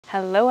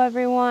Hello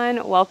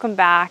everyone, welcome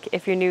back.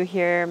 If you're new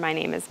here, my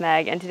name is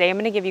Meg, and today I'm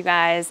going to give you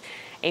guys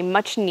a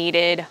much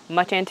needed,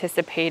 much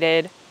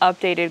anticipated,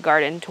 updated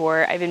garden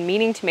tour. I've been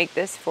meaning to make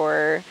this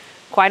for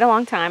quite a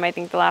long time. I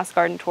think the last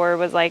garden tour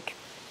was like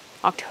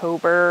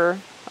October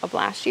of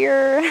last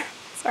year.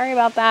 Sorry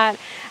about that.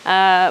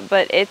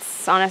 But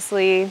it's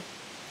honestly,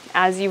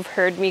 as you've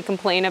heard me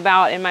complain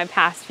about in my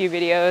past few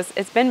videos,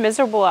 it's been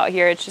miserable out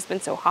here. It's just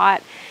been so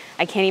hot.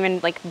 I can't even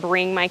like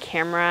bring my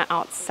camera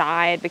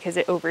outside because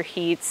it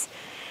overheats.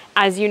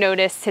 As you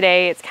notice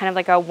today, it's kind of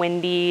like a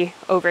windy,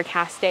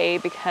 overcast day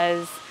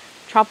because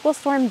Tropical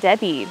Storm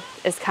Debbie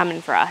is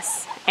coming for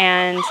us.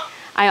 And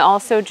I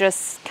also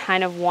just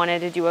kind of wanted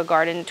to do a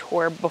garden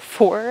tour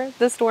before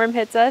the storm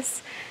hits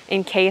us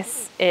in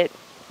case it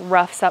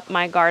roughs up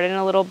my garden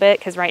a little bit,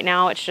 because right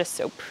now it's just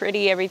so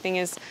pretty. Everything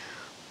is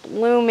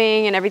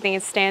blooming and everything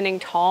is standing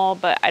tall,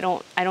 but I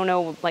don't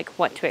know like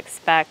what to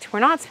expect. We're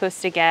not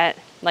supposed to get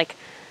like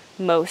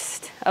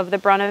most of the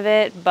brunt of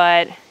it,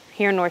 but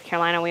here in North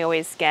Carolina we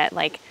always get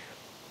like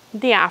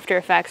the after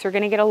effects. We're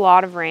gonna get a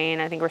lot of rain.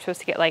 I think we're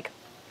supposed to get like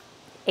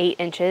 8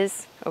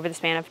 inches over the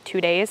span of 2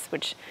 days,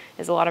 which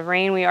is a lot of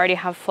rain. We already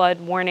have flood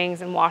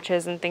warnings and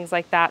watches and things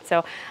like that,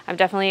 so I'm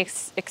definitely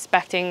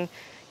expecting,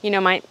 you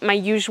know, my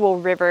usual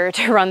river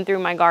to run through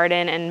my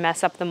garden and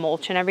mess up the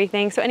mulch and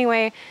everything. So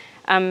anyway,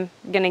 I'm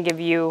gonna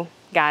give you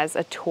guys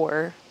a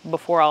tour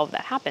before all of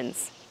that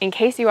happens. In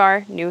case you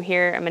are new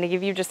here, I'm gonna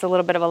give you just a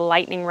little bit of a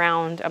lightning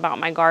round about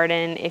my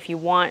garden. If you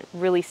want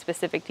really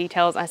specific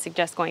details, I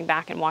suggest going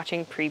back and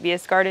watching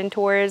previous garden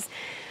tours.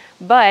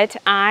 But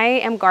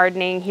I am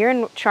gardening here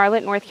in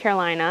Charlotte, North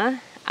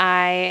Carolina.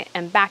 I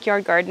am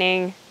backyard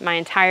gardening. My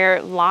entire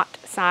lot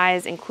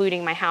size,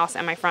 including my house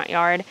and my front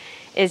yard,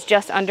 is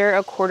just under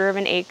 1/4 of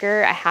an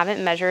acre. I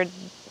haven't measured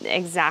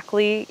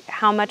exactly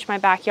how much my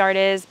backyard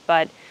is,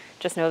 but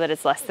just know that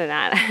it's less than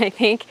that. I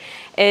think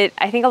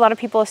a lot of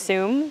people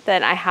assume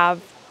that I have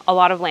a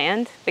lot of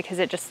land because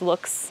it just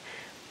looks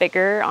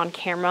bigger on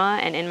camera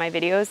and in my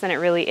videos than it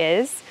really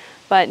is.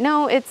 But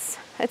no, it's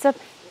a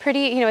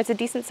pretty, you know, it's a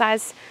decent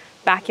sized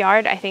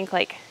backyard, I think,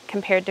 like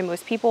compared to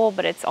most people,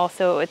 but it's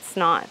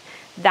not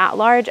that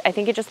large. I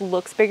think it just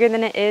looks bigger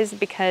than it is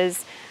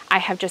because I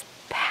have just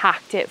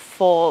packed it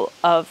full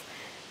of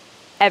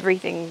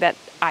everything that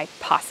I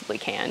possibly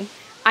can.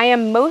 I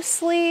am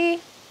mostly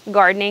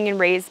gardening in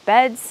raised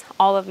beds.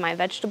 All of my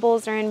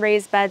vegetables are in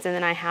raised beds, and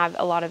then I have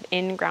a lot of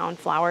in-ground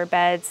flower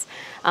beds.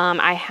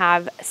 I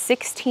have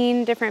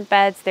 16 different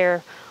beds.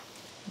 They're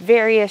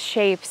various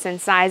shapes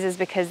and sizes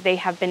because they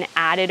have been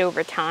added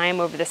over time,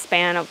 over the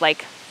span of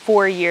like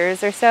 4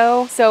 years or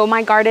so. So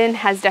my garden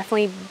has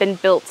definitely been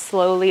built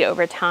slowly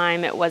over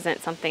time. It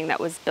wasn't something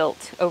that was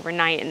built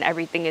overnight and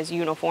everything is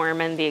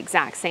uniform and the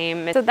exact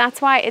same. So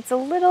that's why it's a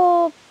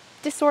little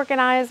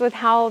disorganized with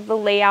how the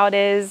layout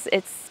is.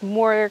 It's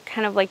more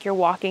kind of like you're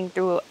walking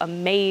through a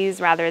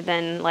maze rather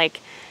than like,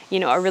 you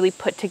know, a really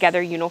put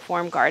together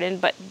uniform garden,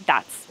 but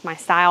that's my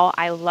style.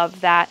 I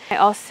love that. I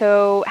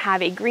also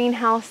have a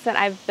greenhouse that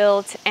I've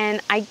built, and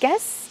I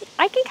guess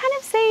I can kind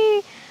of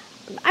say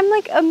I'm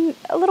like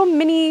a little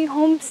mini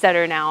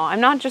homesteader now.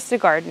 I'm not just a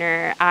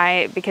gardener.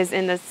 Because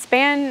in the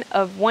span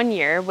of 1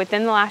 year,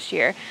 within the last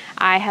year,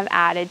 I have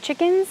added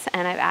chickens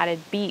and I've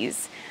added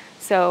bees.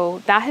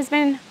 So that has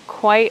been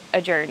quite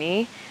a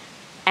journey,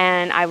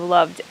 and I've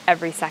loved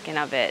every second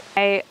of it.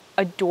 I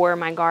adore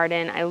my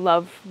garden. I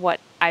love what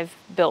I've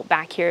built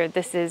back here.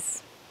 This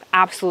is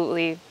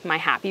absolutely my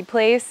happy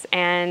place,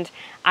 and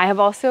I have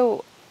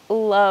also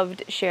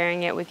loved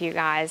sharing it with you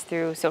guys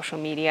through social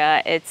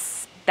media.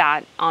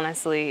 That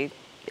honestly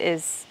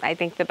is, I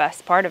think, the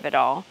best part of it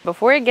all.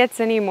 Before it gets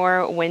any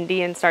more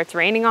windy and starts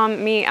raining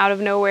on me out of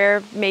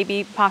nowhere,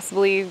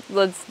 possibly,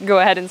 let's go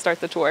ahead and start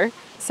the tour.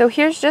 So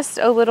here's just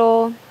a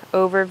little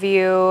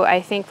overview.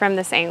 I think from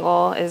this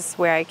angle is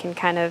where I can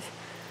kind of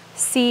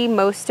see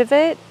most of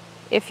it.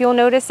 If you'll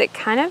notice,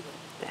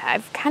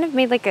 I've kind of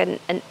made like an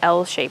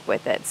L shape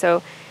with it.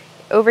 So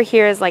over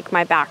here is like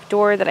my back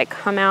door that I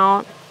come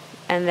out,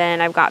 and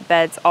then I've got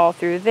beds all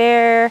through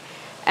there,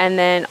 and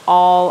then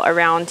all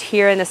around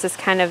here, and this is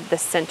kind of the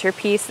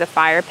centerpiece, the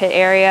fire pit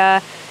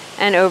area,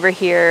 and over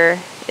here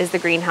is the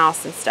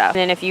greenhouse and stuff.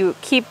 And then if you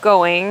keep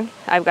going,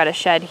 I've got a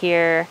shed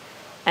here,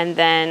 and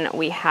then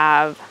we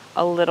have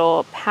a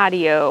little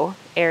patio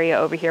area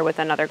over here with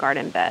another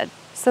garden bed.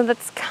 So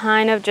that's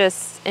kind of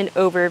just an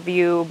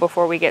overview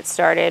before we get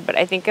started, but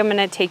I think I'm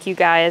gonna take you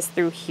guys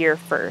through here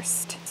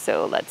first.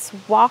 So let's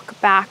walk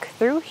back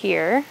through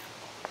here.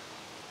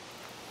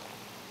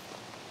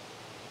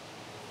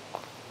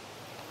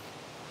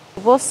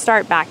 We'll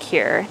start back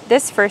here.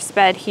 This first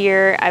bed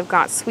here, I've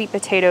got sweet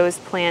potatoes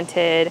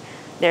planted.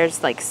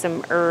 There's like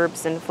some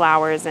herbs and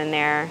flowers in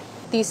there.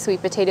 These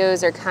sweet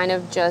potatoes are kind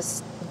of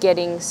just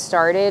getting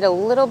started a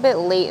little bit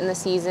late in the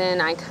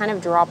season. I kind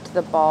of dropped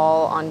the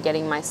ball on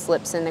getting my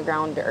slips in the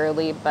ground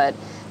early, but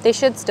they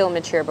should still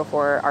mature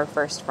before our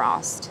first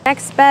frost.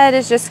 Next bed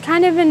is just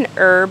kind of an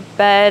herb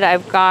bed.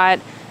 I've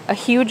got a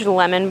huge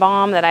lemon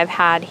balm that I've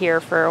had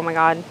here for, oh my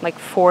God, like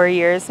 4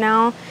 years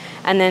now.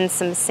 and then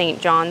some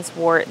St. John's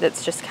wort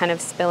that's just kind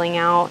of spilling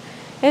out.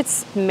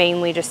 It's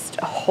mainly just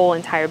a whole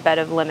entire bed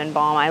of lemon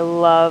balm. I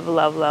love,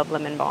 love, love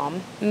lemon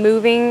balm.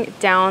 Moving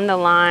down the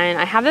line,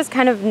 I have this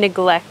kind of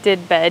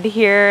neglected bed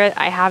here.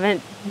 I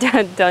haven't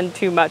done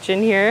too much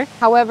in here.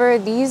 However,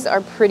 these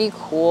are pretty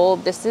cool.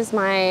 This is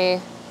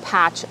my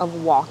patch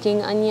of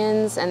walking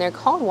onions, and they're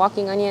called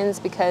walking onions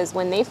because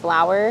when they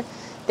flower,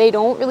 they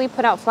don't really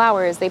put out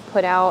flowers. They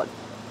put out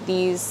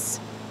these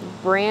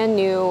brand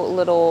new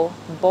little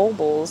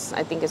bulbils,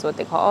 I think is what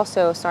they call.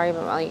 Also, sorry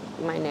about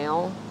my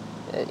nail.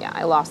 Yeah,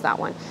 I lost that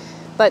one.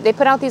 But they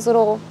put out these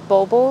little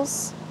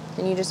bulbils,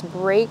 and you just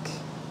break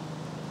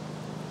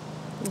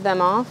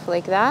them off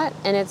like that,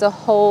 and it's a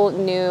whole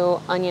new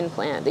onion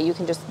plant that you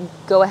can just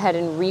go ahead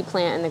and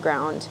replant in the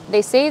ground.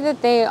 They say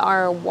that they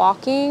are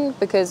walking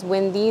because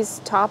when these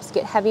tops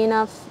get heavy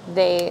enough,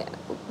 they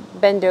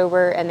bend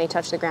over and they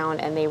touch the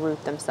ground and they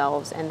root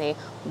themselves and they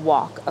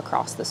walk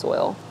across the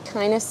soil.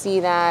 Kind of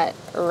see that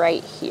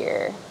right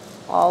here.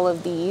 All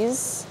of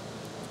these,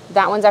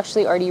 that one's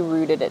actually already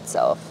rooted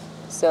itself.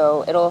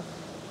 So it'll,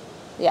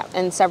 yeah,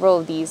 and several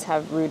of these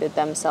have rooted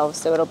themselves.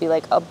 So it'll be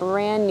like a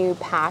brand new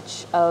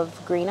patch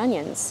of green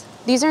onions.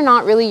 These are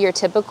not really your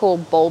typical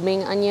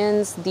bulbing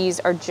onions. These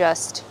are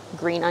just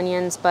green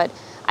onions, but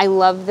I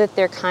love that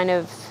they're kind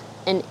of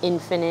an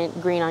infinite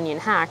green onion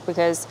hack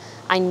because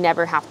I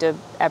never have to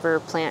ever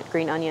plant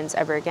green onions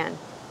ever again.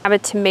 I have a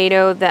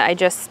tomato that I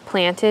just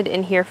planted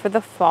in here for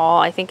the fall.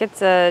 I think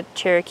it's a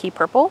Cherokee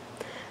Purple.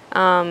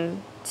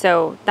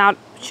 So that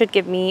should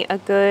give me a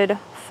good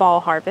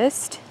fall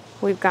harvest.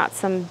 We've got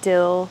some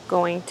dill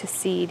going to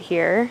seed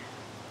here.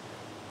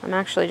 I'm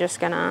actually just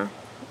gonna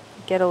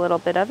get a little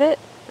bit of it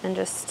and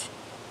just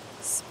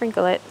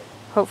sprinkle it.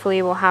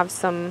 Hopefully we'll have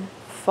some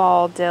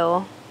fall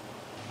dill.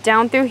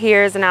 Down through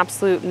here is an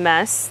absolute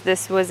mess.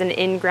 This was an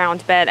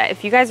in-ground bed.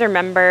 If you guys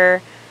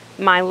remember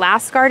my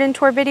last garden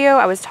tour video,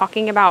 I was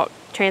talking about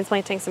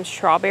transplanting some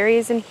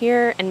strawberries in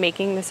here and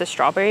making this a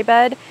strawberry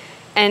bed,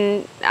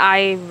 and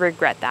I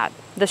regret that.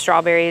 The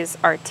strawberries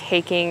are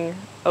taking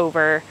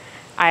over.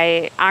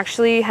 I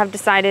actually have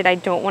decided I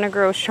don't want to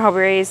grow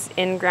strawberries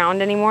in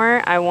ground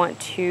anymore. I want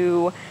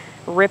to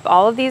rip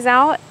all of these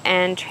out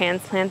and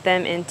transplant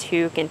them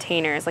into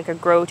containers, like a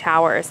grow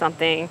tower or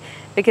something,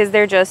 because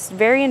they're just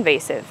very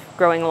invasive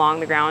growing along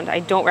the ground. I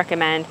don't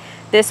recommend.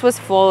 This was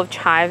full of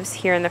chives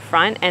here in the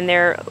front, and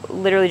they're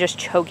literally just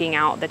choking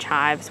out the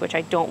chives, which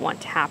I don't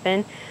want to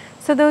happen.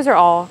 So those are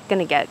all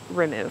gonna get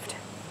removed.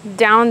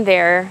 Down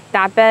there,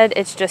 that bed,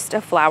 it's just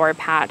a flower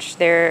patch.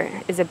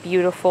 There is a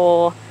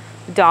beautiful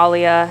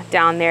dahlia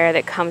down there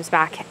that comes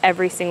back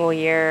every single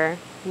year.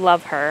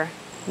 Love her.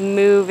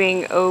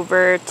 Moving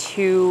over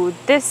to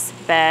this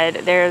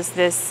bed, there's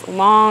this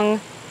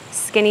long,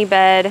 skinny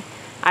bed.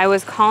 I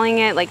was calling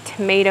it like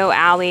Tomato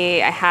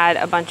Alley. I had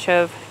a bunch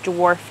of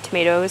dwarf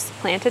tomatoes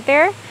planted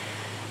there.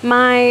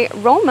 My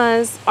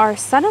Romas are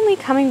suddenly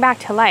coming back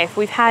to life.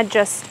 We've had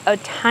just a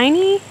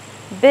tiny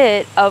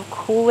bit of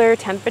cooler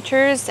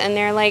temperatures, and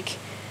they're like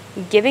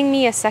giving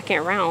me a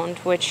second round,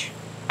 which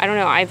I don't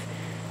know.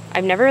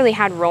 I've never really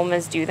had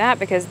Romas do that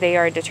because they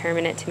are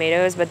determinate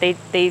tomatoes, but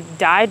they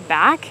died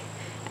back,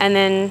 and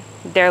then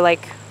they're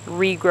like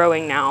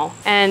regrowing now.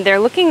 And they're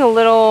looking a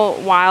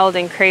little wild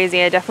and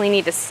crazy. I definitely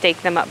need to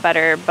stake them up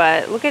better,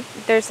 but look at,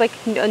 there's like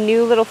a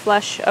new little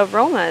flush of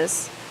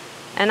Romas,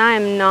 and I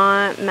am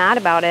not mad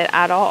about it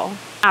at all.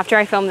 After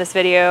I film this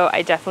video,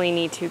 I definitely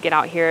need to get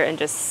out here and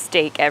just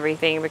stake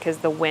everything because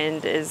the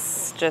wind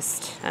is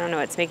just, I don't know,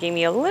 it's making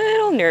me a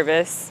little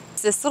nervous.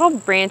 This little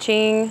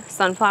branching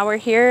sunflower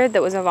here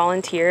that was a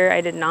volunteer.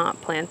 I did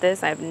not plant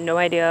this. I have no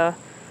idea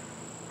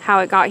how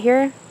it got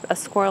here. A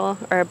squirrel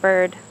or a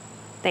bird,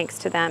 thanks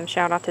to them,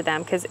 shout out to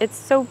them, because it's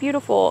so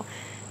beautiful.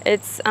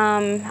 It's,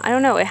 I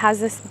don't know, it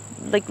has this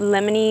like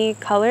lemony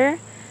color.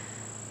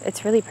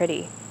 It's really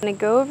pretty. I'm gonna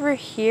go over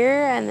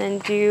here and then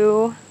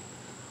do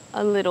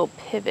a little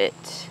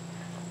pivot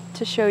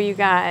to show you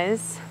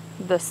guys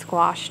the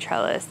squash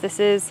trellis. This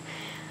is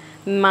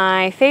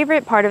my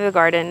favorite part of the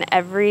garden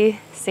every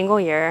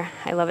single year.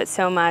 I love it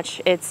so much.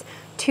 It's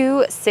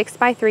 2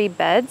 6x3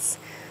 beds.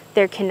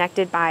 They're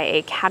connected by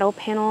a cattle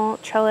panel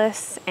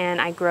trellis, and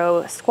I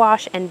grow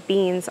squash and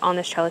beans on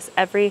this trellis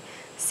every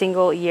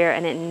single year,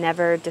 and it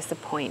never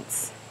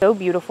disappoints. So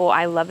beautiful.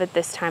 I love it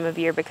this time of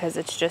year because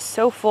it's just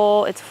so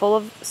full. It's full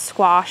of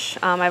squash.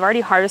 I've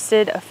already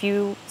harvested a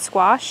few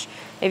squash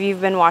if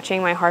you've been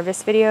watching my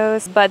harvest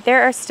videos, but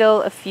there are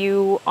still a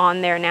few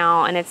on there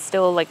now, and it's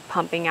still like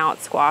pumping out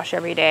squash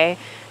every day.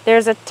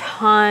 There's a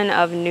ton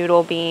of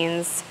noodle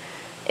beans.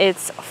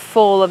 It's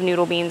full of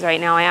noodle beans right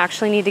now. I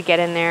actually need to get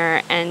in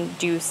there and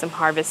do some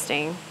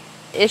harvesting.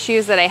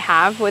 Issues that I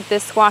have with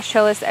this squash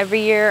trellis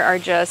every year are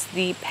just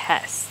the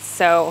pests.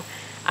 So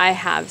I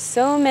have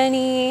so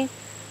many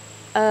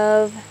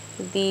of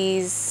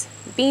these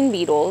bean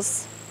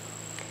beetles,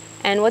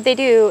 and what they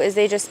do is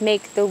they just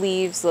make the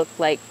leaves look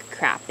like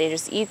crap. They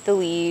just eat the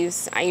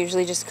leaves. I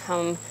usually just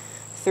come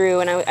through,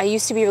 and I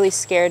used to be really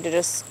scared to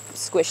just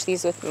squish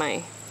these with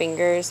my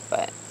fingers,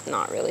 but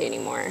not really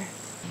anymore.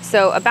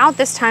 So about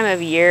this time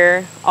of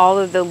year, all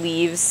of the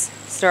leaves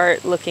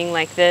start looking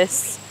like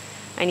this.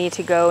 I need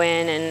to go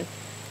in and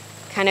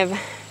kind of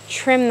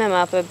trim them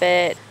up a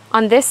bit.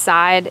 On this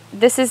side,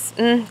 this is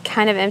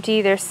kind of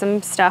empty. There's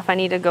some stuff I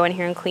need to go in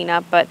here and clean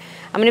up, but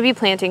I'm gonna be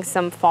planting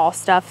some fall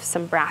stuff,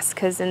 some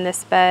brassicas in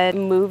this bed.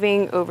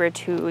 Moving over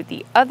to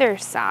the other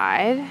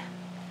side,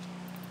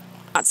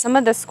 got some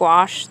of the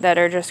squash that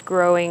are just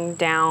growing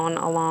down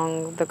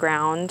along the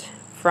ground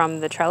from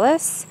the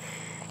trellis.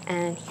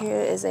 And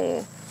here is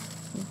a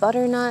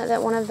butternut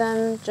that one of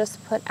them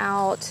just put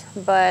out.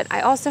 But I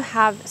also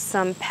have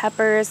some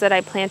peppers that I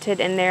planted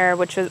in there,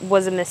 which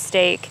was a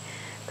mistake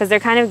because they're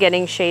kind of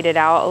getting shaded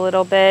out a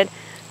little bit.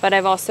 But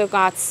I've also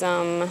got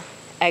some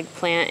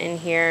eggplant in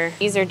here.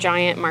 These are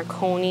giant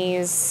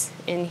Marconis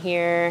in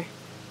here.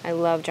 I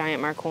love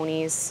giant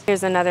Marconis.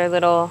 Here's another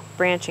little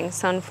branching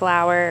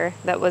sunflower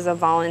that was a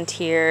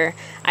volunteer.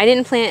 I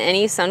didn't plant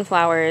any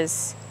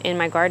sunflowers in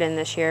my garden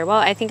this year. Well,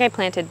 I think I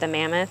planted the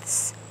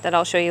mammoths that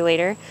I'll show you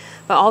later.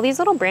 But all these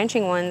little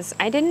branching ones,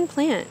 I didn't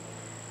plant.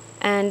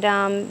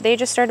 And they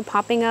just started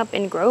popping up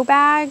in grow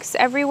bags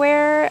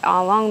everywhere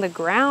along the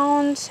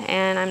ground,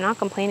 and I'm not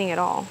complaining at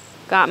all.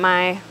 Got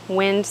my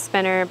wind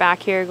spinner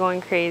back here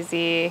going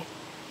crazy.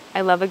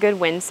 I love a good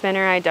wind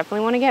spinner. I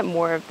definitely want to get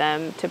more of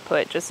them to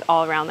put just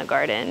all around the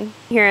garden.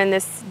 Here in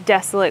this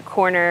desolate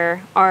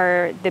corner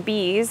are the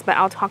bees, but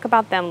I'll talk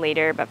about them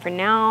later. But for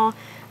now,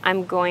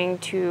 I'm going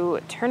to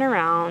turn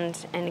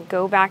around and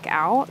go back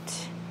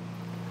out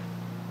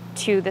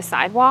to the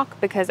sidewalk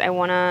because I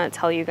want to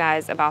tell you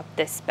guys about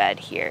this bed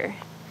here.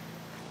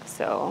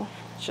 So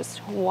let's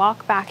just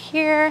walk back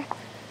here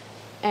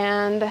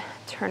and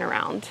turn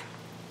around.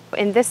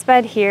 In this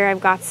bed here,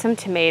 I've got some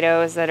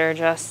tomatoes that are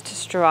just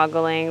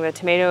struggling. The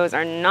tomatoes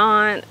are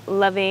not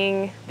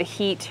loving the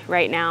heat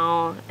right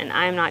now, and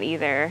I'm not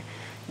either.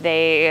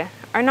 They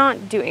are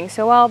not doing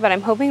so well, but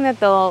I'm hoping that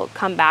they'll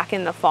come back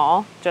in the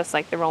fall, just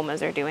like the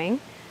Romas are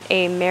doing.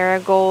 A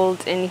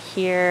marigold in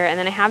here, and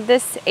then I have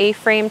this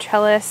A-frame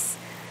trellis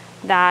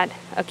that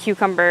a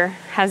cucumber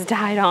has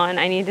died on.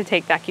 I need to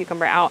take that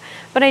cucumber out,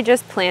 but I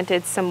just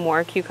planted some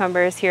more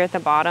cucumbers here at the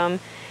bottom,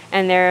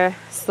 and they're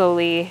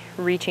slowly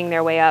reaching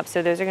their way up.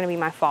 So those are gonna be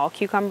my fall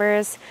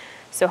cucumbers.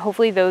 So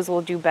hopefully those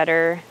will do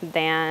better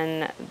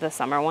than the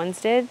summer ones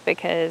did,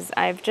 because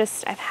I've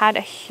had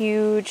a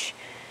huge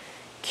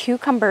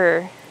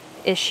cucumber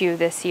issue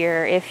this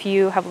year. If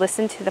you have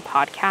listened to the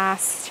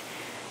podcast,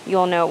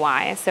 you'll know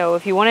why. So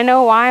if you want to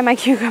know why my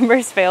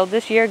cucumbers failed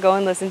this year, go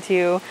and listen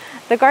to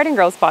the Garden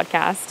Girls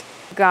podcast.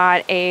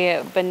 Got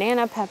a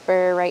banana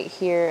pepper right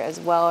here as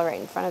well, right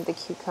in front of the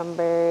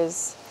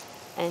cucumbers,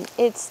 and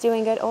it's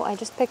doing good. Oh, I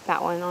just picked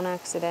that one on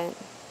accident.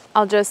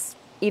 I'll just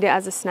eat it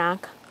as a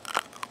snack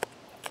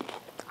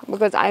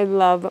because I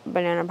love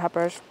banana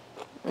peppers.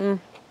 They're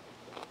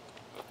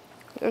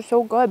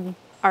so good.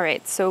 All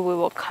right, so we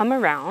will come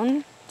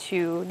around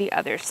to the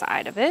other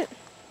side of it.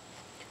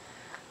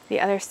 The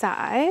other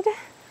side,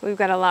 we've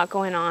got a lot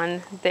going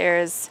on.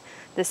 There's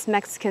this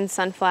Mexican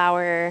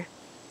sunflower.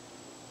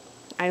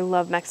 I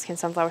love Mexican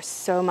sunflower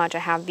so much. I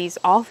have these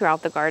all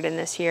throughout the garden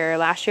this year.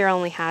 Last year I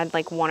only had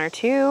like 1 or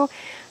 2.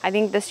 I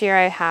think this year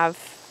I have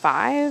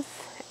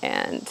 5,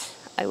 and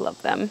I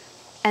love them.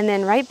 And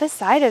then right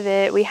beside of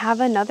it, we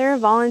have another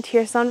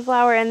volunteer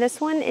sunflower, and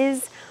this one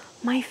is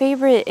my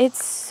favorite.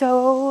 It's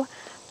so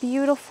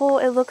beautiful.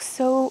 It looks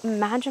so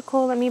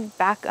magical. Let me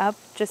back up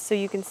just so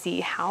you can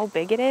see how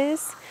big it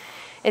is.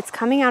 It's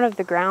coming out of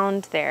the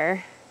ground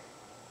there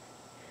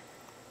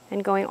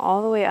and going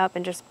all the way up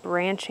and just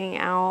branching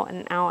out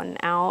and out and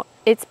out.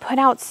 It's put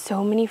out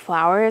so many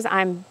flowers.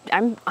 I'm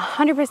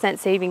 100%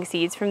 saving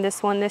seeds from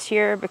this one this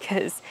year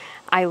because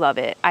I love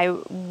it. I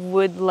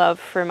would love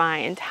for my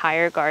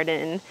entire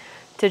garden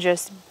to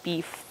just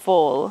be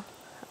full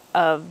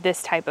of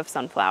this type of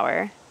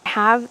sunflower. I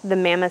have the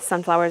mammoth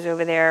sunflowers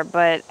over there,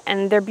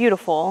 and they're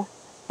beautiful,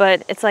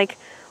 but it's like,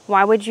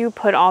 why would you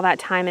put all that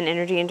time and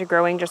energy into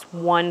growing just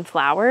one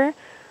flower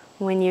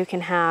when you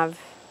can have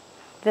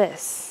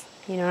this?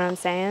 You know what I'm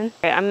saying?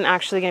 I'm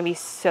actually gonna be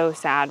so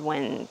sad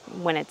when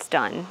it's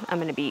done. I'm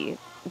gonna be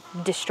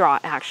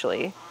distraught,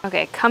 actually.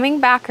 Okay, coming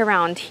back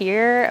around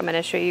here, I'm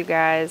gonna show you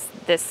guys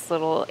this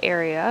little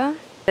area.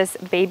 This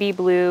baby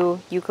blue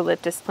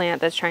eucalyptus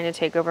plant that's trying to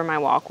take over my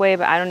walkway,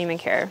 but I don't even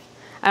care.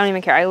 I don't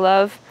even care. I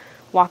love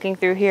walking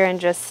through here and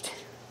just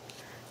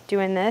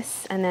doing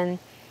this and then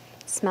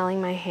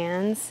smelling my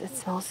hands. It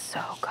smells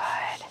so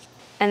good.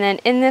 And then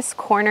in this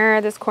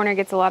corner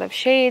gets a lot of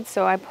shade,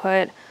 so I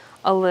put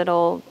a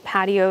little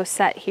patio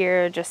set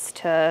here just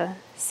to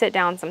sit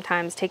down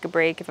sometimes, take a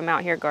break if I'm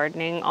out here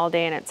gardening all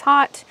day and it's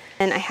hot.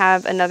 And I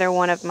have another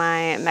one of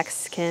my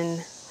Mexican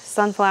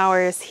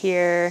sunflowers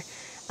here.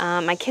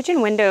 My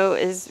kitchen window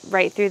is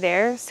right through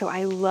there, so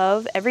I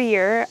love, every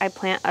year I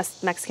plant a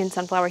Mexican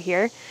sunflower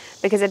here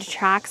because it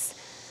attracts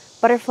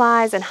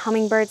butterflies and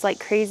hummingbirds like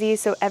crazy.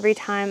 So every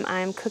time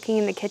I'm cooking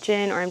in the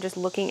kitchen or I'm just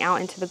looking out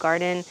into the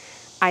garden,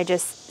 I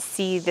just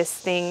see this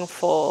thing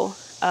full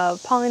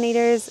of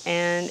pollinators,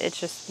 and it's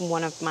just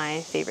one of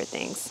my favorite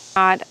things.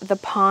 Got the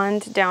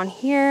pond down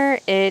here.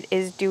 It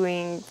is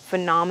doing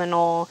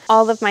phenomenal.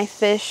 All of my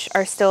fish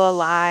are still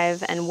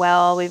alive and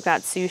well. We've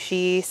got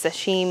sushi,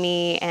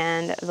 sashimi,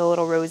 and the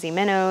little rosy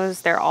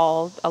minnows. They're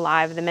all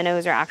alive. The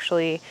minnows are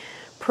actually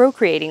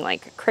procreating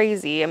like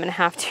crazy. I'm gonna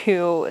have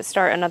to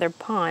start another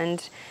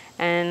pond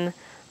and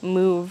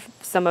move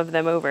some of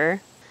them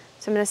over.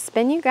 So I'm gonna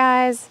spin you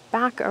guys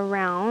back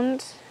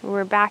around.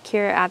 We're back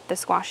here at the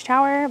squash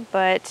tower,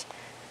 but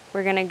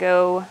we're gonna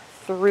go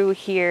through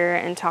here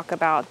and talk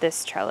about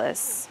this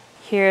trellis.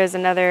 Here's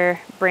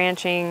another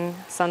branching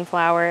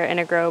sunflower in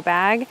a grow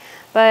bag,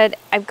 but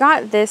I've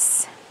got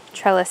this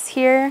trellis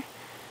here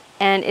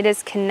and it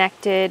is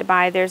connected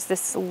by, there's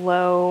this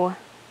low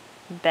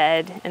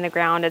bed in the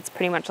ground. It's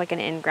pretty much like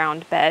an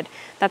in-ground bed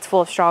that's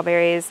full of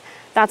strawberries.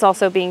 That's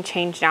also being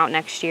changed out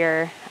next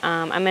year.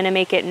 I'm gonna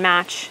make it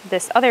match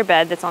this other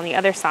bed that's on the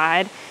other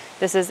side.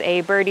 This is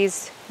a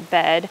Birdies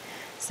bed.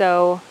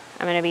 So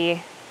I'm gonna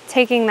be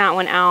taking that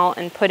one out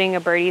and putting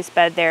a Birdies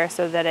bed there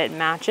so that it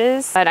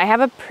matches. But I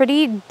have a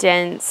pretty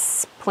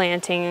dense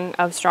planting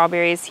of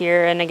strawberries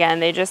here. And again,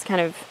 they just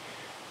kind of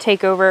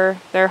take over.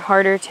 They're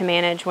harder to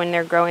manage when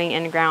they're growing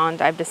in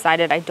ground. I've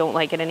decided I don't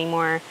like it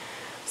anymore.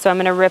 So I'm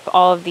gonna rip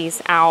all of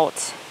these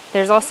out.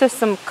 There's also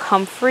some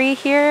comfrey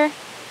here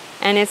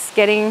and it's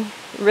getting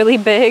really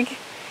big.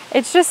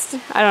 It's just,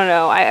 I don't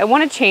know, I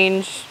wanna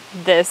change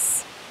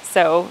this,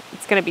 so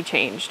it's gonna be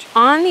changed.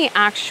 On the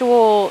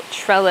actual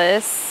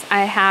trellis,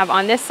 I have,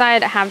 on this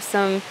side, I have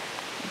some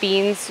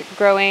beans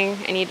growing.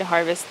 I need to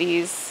harvest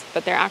these,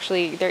 but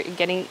they're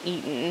getting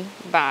eaten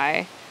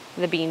by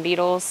the bean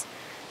beetles.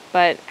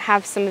 But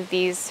have some of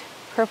these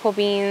purple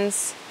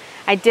beans.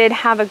 I did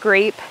have a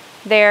grape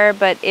there,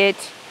 but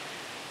it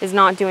is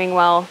not doing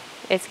well.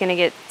 It's gonna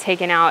get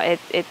taken out.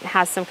 It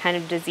has some kind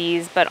of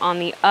disease, but on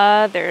the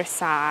other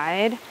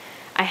side,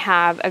 I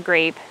have a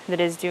grape that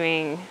is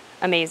doing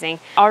amazing.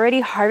 Already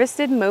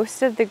harvested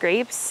most of the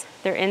grapes.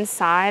 They're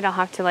inside. I'll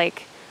have to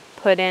like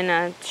put in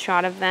a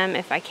shot of them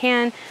if I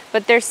can,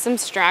 but there's some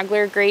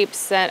straggler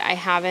grapes that I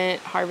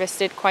haven't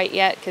harvested quite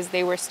yet because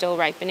they were still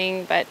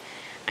ripening, but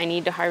I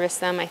need to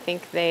harvest them. I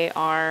think they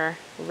are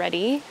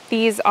ready.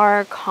 These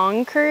are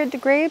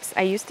Concord grapes.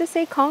 I used to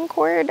say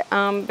Concord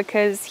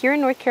because here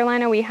in North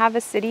Carolina, we have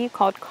a city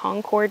called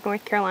Concord,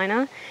 North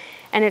Carolina,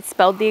 and it's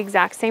spelled the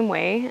exact same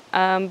way.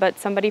 But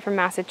somebody from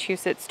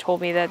Massachusetts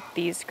told me that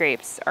these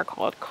grapes are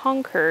called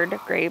Concord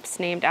grapes,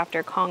 named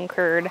after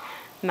Concord,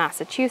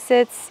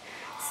 Massachusetts.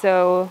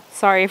 So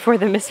sorry for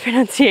the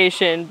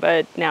mispronunciation,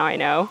 but now I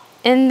know.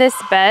 In this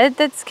bed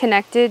that's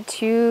connected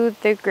to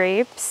the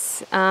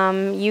grapes,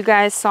 you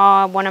guys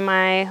saw one of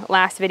my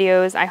last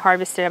videos. I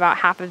harvested about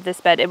half of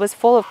this bed. It was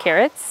full of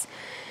carrots,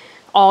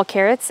 all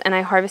carrots, and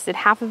I harvested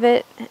half of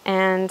it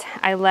and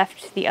I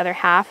left the other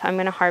half. I'm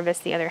gonna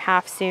harvest the other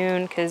half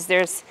soon because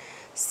there's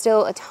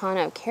still a ton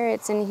of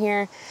carrots in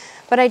here.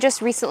 But I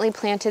just recently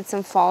planted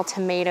some fall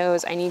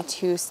tomatoes. I need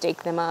to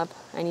stake them up.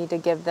 I need to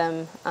give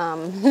them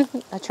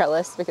a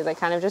trellis because I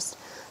kind of just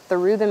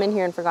threw them in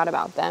here and forgot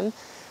about them.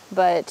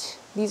 But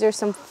these are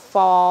some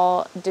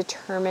fall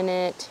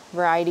determinate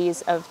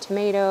varieties of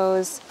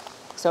tomatoes.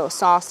 So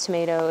sauce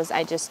tomatoes,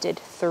 I just did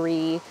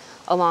 3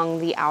 along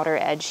the outer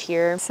edge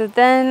here. So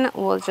then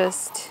we'll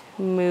just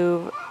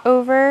move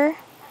over.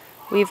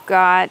 We've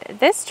got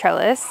this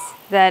trellis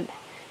that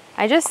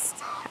I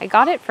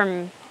got it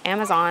from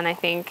Amazon, I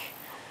think,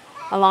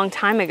 a long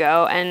time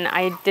ago, and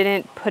I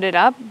didn't put it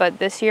up, but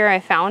this year I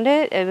found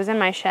it. It was in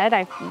my shed.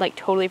 I like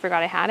totally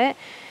forgot I had it.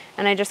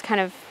 And I just kind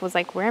of was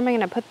like, where am I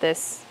gonna put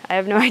this? I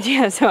have no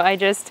idea. So I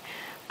just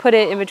put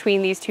it in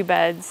between these 2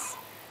 beds.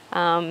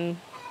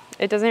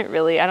 It doesn't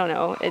really, I don't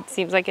know. It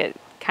seems like it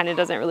kind of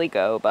doesn't really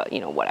go, but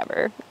you know,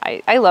 whatever.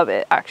 I love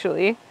it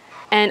actually.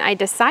 And I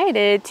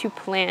decided to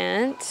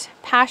plant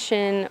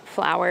passion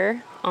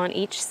flower on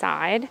each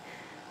side.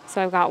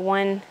 So I've got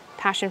one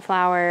passion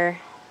flower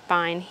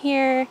vine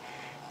here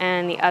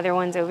and the other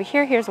one's over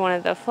here. Here's one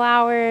of the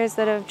flowers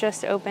that have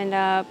just opened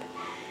up.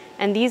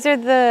 And these are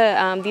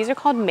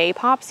called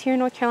maypops here in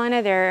North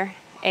Carolina. They're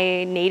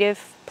a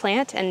native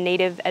plant and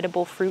native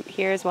edible fruit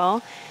here as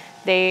well.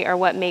 They are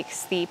what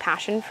makes the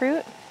passion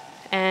fruit.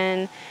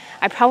 And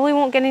I probably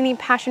won't get any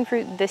passion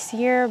fruit this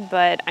year,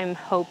 but I'm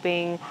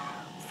hoping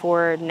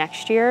for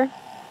next year.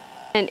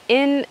 And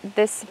in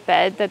this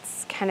bed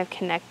that's kind of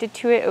connected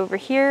to it over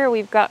here,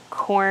 we've got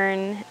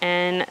corn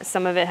and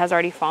some of it has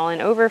already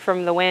fallen over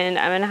from the wind.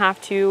 I'm gonna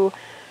have to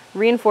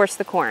reinforce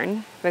the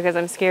corn because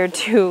I'm scared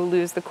to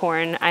lose the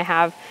corn. I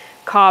have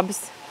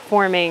cobs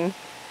forming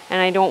and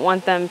I don't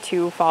want them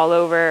to fall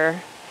over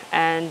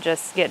and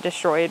just get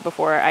destroyed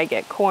before I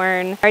get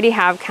corn. I already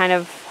have kind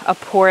of a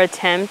poor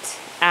attempt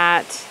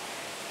at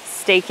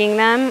staking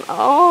them.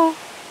 Oh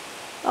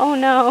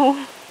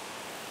no.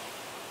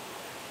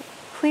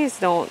 Please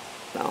don't.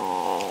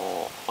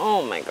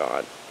 Oh my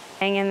God.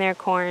 Hang in there,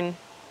 corn.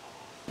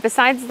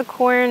 Besides the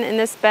corn in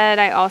this bed,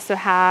 I also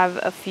have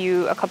a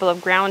couple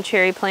of ground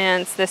cherry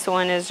plants. This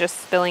one is just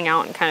spilling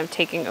out and kind of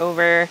taking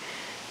over.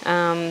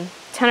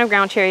 Ton of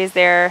ground cherries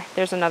there.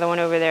 There's another one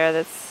over there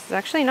that's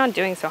actually not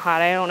doing so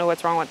hot. I don't know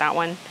what's wrong with that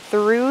one.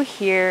 Through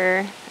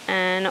here,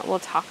 and we'll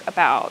talk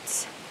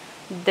about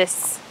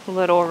this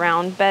little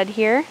round bed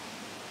here.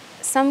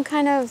 Some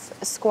kind of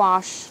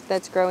squash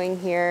that's growing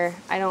here.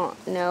 I don't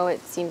know,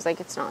 it seems like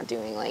it's not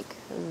doing like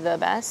the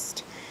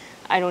best.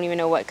 I don't even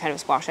know what kind of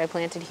squash I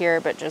planted here,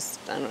 but just,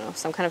 I don't know,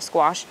 some kind of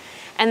squash.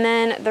 And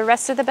then the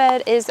rest of the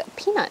bed is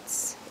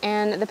peanuts,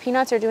 and the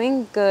peanuts are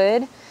doing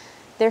good.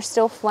 They're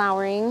still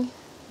flowering.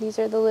 These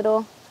are the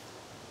little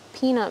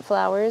peanut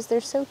flowers.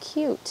 They're so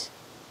cute.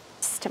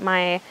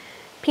 My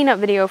peanut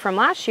video from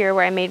last year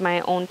where I made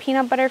my own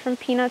peanut butter from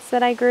peanuts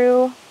that I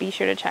grew. Be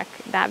sure to check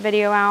that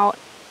video out.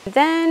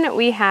 Then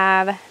we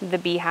have the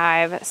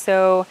beehive.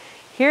 So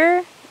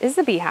here is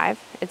the beehive.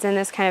 It's in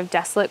this kind of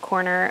desolate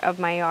corner of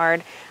my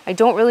yard. I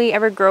don't really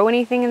ever grow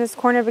anything in this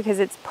corner because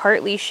it's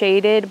partly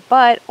shaded,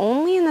 but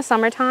only in the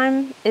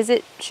summertime is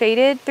it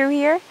shaded through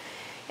here.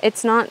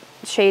 It's not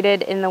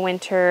shaded in the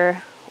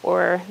winter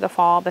or the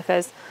fall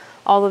because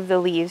all of the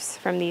leaves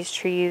from these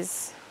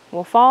trees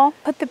will fall.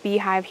 Put the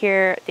beehive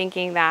here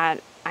thinking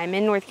that I'm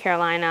in North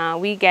Carolina.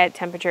 We get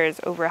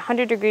temperatures over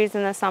 100 degrees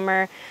in the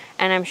summer,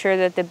 and I'm sure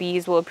that the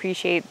bees will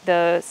appreciate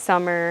the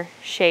summer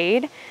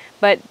shade,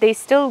 but they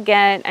still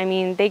get, I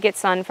mean, they get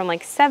sun from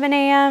like 7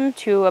 a.m.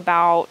 to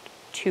about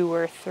 2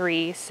 or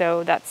 3.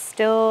 So that's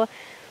still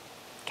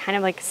kind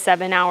of like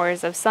 7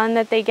 hours of sun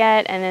that they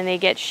get, and then they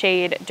get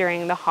shade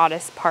during the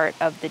hottest part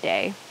of the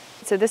day.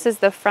 So this is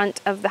the front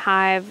of the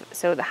hive.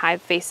 So the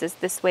hive faces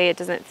this way. It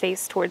doesn't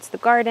face towards the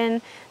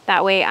garden.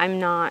 That way I'm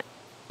not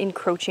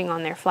encroaching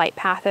on their flight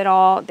path at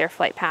all. Their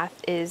flight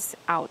path is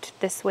out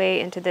this way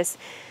into this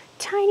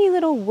tiny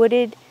little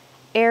wooded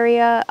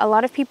area. A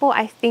lot of people,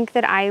 I think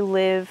that I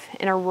live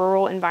in a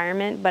rural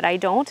environment, but I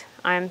don't.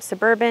 I'm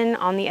suburban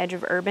on the edge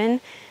of urban.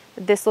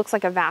 This looks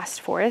like a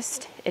vast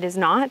forest. It is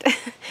not.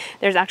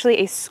 There's actually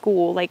a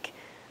school like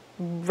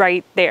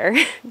right there,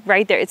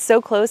 right there. It's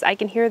so close. I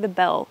can hear the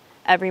bell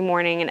every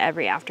morning and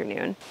every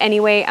afternoon.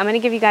 Anyway, I'm gonna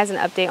give you guys an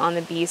update on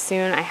the bees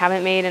soon. I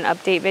haven't made an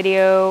update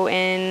video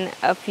in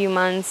a few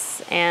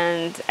months,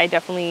 and I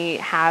definitely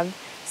have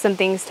some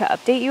things to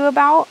update you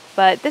about,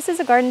 but this is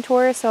a garden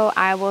tour, so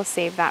I will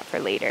save that for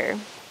later.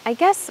 I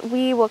guess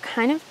we will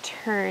kind of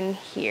turn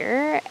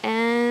here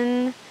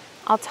and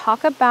I'll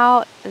talk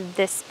about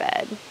this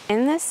bed.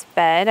 In this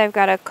bed, I've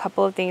got a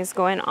couple of things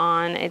going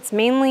on. It's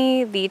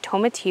mainly the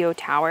tomatillo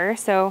tower.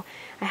 So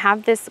I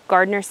have this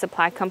Gardener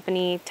Supply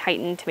Company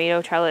Titan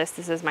tomato trellis.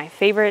 This is my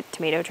favorite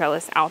tomato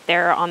trellis out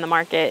there on the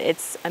market.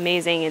 It's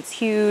amazing, it's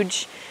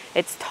huge,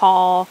 it's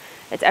tall,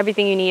 it's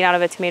everything you need out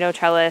of a tomato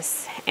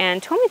trellis.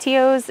 And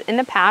tomatillos, in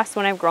the past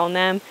when I've grown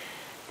them,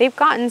 they've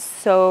gotten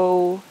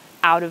so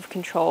out of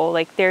control.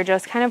 Like, they're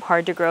just kind of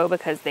hard to grow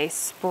because they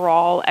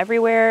sprawl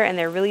everywhere and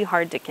they're really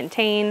hard to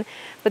contain.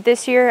 But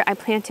this year I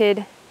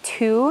planted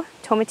 2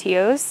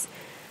 tomatillos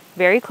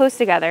very close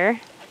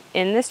together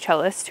in this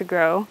trellis to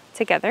grow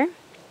together.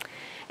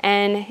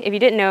 And if you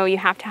didn't know, you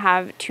have to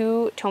have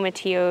 2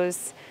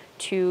 tomatillos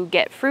to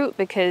get fruit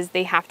because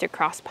they have to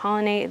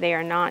cross-pollinate. They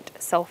are not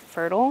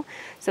self-fertile.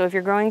 So if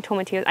you're growing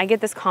tomatillos, I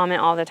get this comment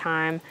all the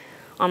time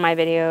on my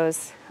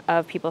videos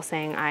of people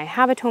saying, I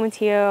have a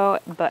tomatillo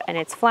and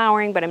it's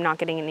flowering, but I'm not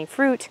getting any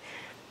fruit.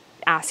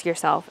 Ask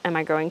yourself, am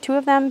I growing 2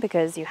 of them?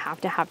 Because you have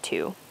to have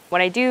 2.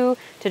 What I do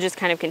to just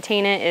kind of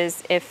contain it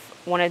is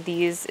if one of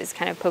these is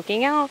kind of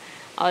poking out,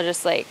 I'll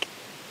just like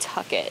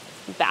tuck it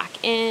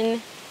back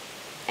in,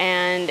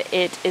 and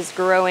it is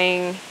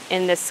growing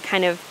in this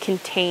kind of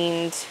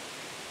contained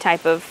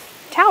type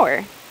of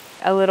tower.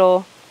 A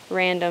little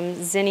random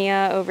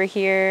zinnia over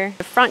here.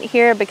 The front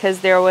here,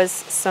 because there was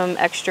some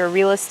extra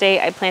real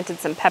estate, I planted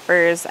some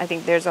peppers. I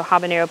think there's a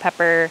habanero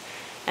pepper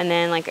and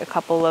then like a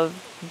couple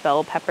of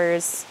bell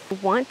peppers. I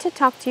want to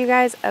talk to you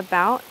guys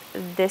about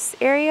this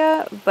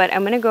area, but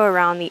I'm gonna go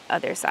around the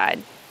other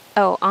side.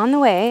 Oh, on the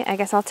way, I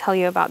guess I'll tell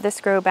you about this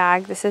grow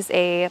bag. This is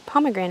a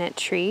pomegranate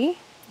tree.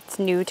 It's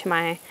new to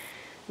my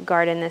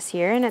garden this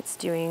year and it's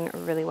doing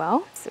really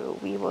well. So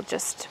we will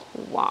just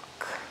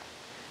walk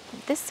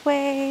this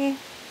way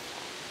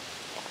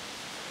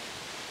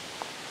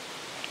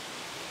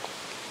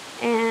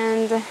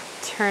and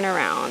turn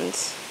around.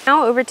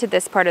 Now over to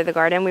this part of the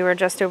garden. We were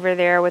just over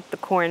there with the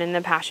corn and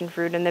the passion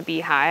fruit and the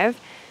beehive.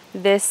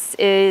 This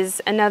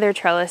is another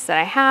trellis that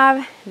I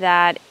have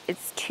that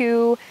it's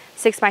 2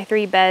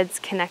 6x3 beds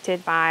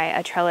connected by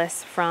a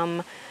trellis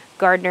from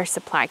Gardener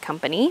Supply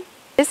Company.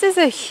 This is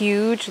a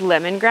huge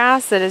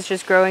lemongrass that is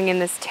just growing in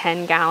this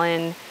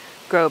 10-gallon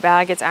grow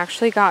bag. It's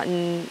actually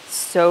gotten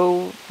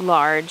so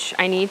large.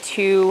 I need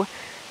to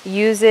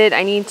use it.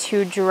 I need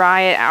to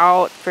dry it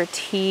out for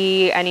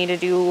tea. I need to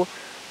do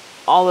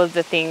all of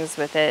the things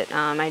with it.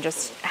 I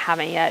just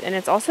haven't yet. And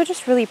it's also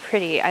just really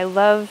pretty. I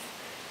love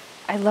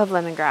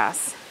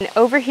lemongrass. And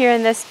over here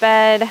in this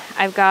bed,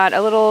 I've got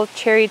a little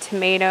cherry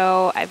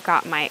tomato. I've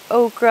got my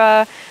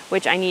okra,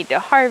 which I need to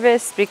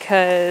harvest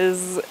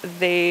because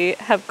they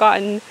have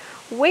gotten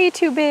way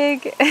too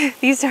big.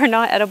 These are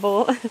not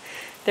edible.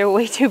 They're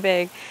way too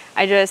big.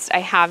 I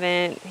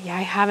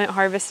haven't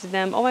harvested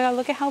them. Oh my God,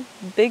 look at how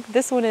big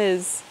this one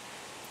is.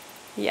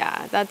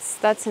 Yeah,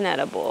 that's an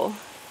edible.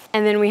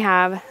 And then we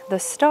have the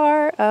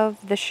star of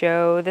the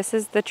show. This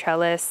is the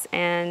trellis,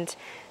 and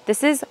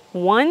this is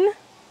one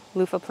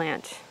loofah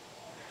plant.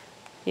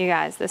 You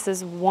guys, this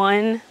is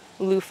one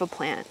loofah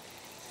plant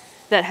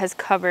that has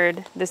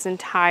covered this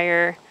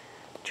entire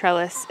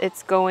trellis.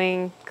 It's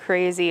going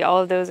crazy. All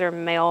of those are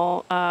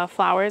male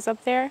flowers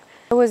up there.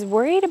 I was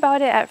worried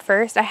about it at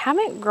first. I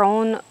haven't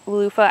grown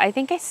loofah. I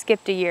think I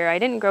skipped a year. I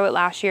didn't grow it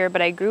last year,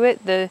 but I grew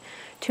it the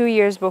 2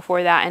 years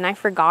before that, and I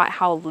forgot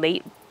how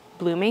late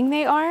blooming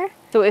they are.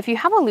 So if you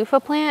have a loofah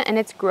plant and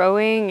it's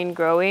growing and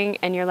growing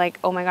and you're like,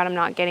 oh my God, I'm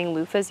not getting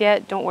loofahs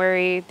yet, don't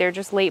worry, they're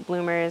just late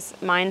bloomers.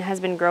 Mine has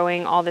been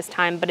growing all this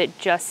time, but it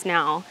just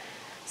now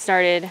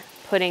started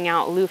putting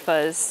out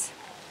loofahs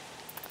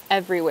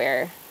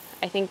everywhere.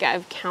 I think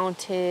I've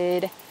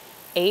counted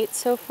 8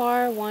 so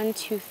far. 1,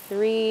 2,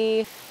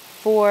 3,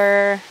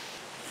 4,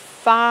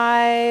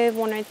 5,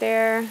 one right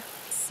there,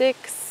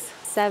 6,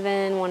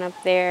 7, one up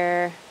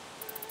there,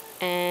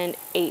 and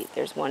 8.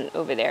 There's one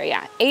over there.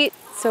 Yeah, 8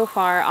 so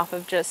far off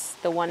of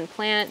just the one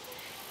plant,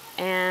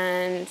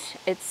 and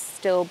it's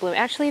still blooming.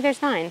 Actually,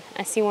 there's 9.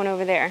 I see one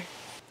over there.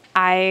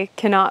 I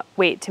cannot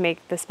wait to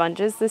make the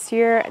sponges this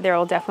year. There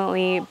will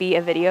definitely be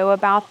a video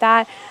about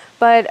that.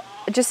 But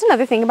just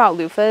another thing about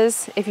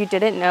loofahs, if you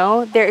didn't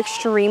know, they're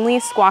extremely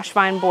squash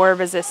vine borer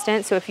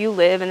resistant. So if you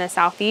live in the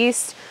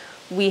Southeast,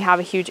 we have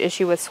a huge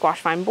issue with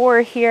squash vine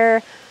borer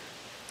here.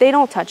 They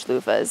don't touch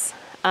loofahs.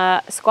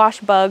 Squash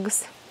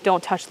bugs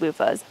don't touch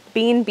loofahs.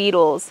 Bean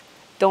beetles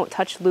don't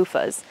touch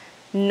loofahs.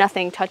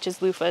 Nothing touches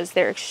loofahs.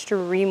 They're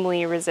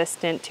extremely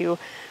resistant to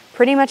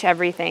pretty much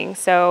everything.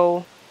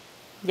 So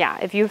yeah,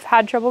 if you've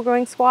had trouble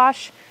growing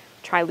squash,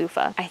 try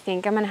loofah. I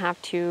think I'm gonna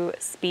have to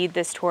speed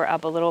this tour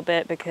up a little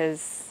bit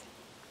because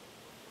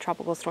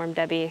Tropical Storm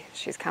Debbie,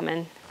 she's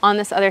coming. On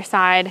this other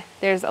side,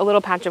 there's a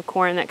little patch of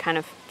corn that kind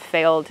of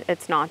failed.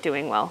 It's not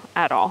doing well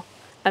at all.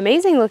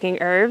 Amazing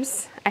looking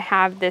herbs. I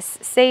have this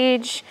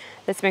sage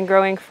that's been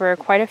growing for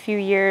quite a few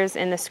years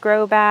in this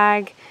grow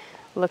bag,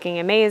 looking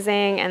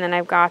amazing. And then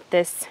I've got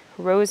this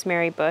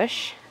rosemary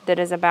bush that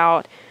is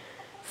about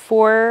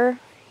 4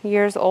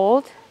 years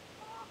old,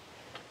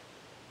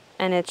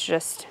 and it's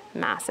just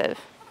massive.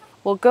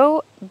 We'll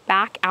go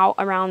back out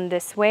around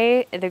this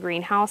way, the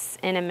greenhouse,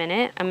 in a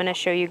minute. I'm gonna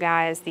show you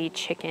guys the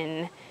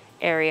chicken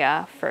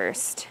area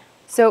first.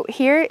 So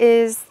here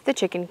is the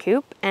chicken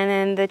coop, and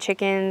then the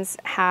chickens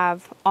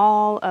have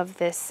all of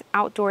this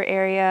outdoor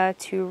area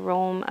to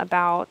roam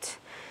about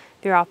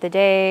throughout the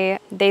day.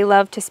 They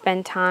love to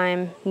spend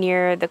time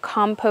near the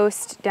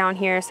compost down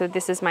here. So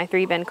this is my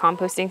 3-bin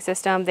composting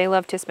system. They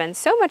love to spend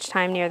so much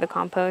time near the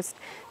compost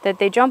that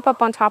they jump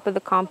up on top of the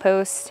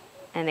compost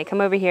and they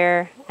come over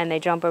here and they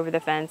jump over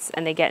the fence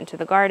and they get into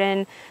the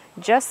garden,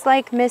 just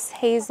like Miss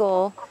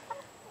Hazel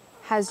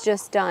has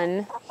just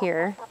done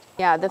here.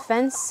 Yeah, the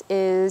fence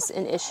is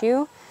an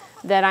issue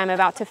that I'm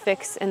about to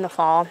fix in the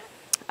fall.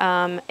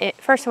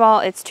 First of all,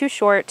 it's too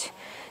short.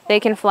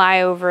 They can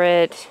fly over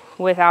it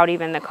without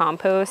even the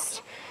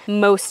compost.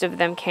 Most of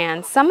them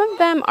can. Some of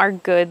them are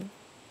good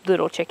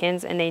little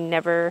chickens and they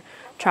never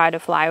try to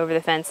fly over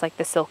the fence, like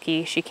the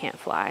Silky. She can't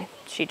fly.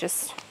 She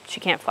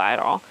can't fly at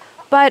all.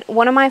 But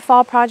one of my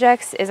fall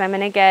projects is I'm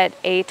gonna get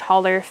a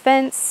taller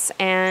fence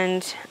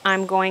and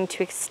I'm going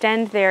to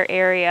extend their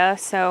area.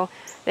 So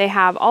they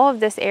have all of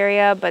this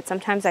area, but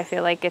sometimes I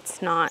feel like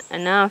it's not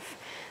enough.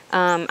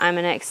 I'm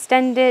gonna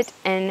extend it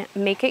and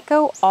make it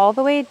go all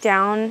the way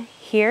down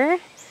here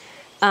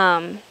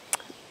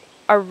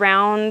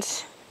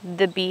around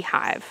the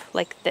beehive,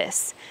 like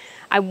this.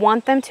 I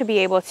want them to be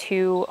able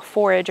to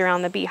forage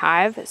around the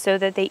beehive so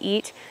that they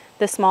eat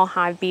the small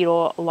hive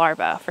beetle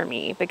larva for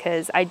me,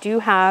 because I do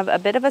have a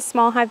bit of a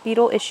small hive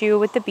beetle issue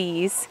with the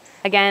bees.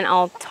 Again,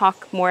 I'll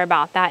talk more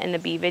about that in the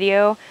bee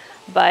video,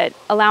 but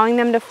allowing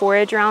them to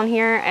forage around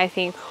here I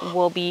think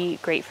will be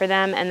great for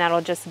them, and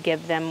that'll just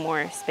give them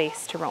more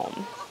space to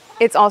roam.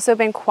 It's also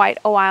been quite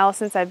a while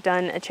since I've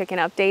done a chicken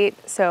update,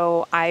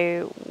 so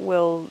I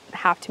will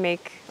have to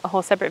make a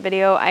whole separate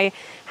video. I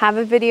have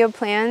a video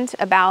planned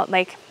about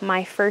like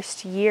my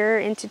first year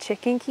into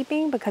chicken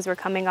keeping, because we're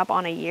coming up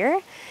on a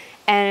year,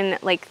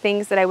 and like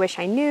things that I wish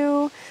I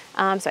knew.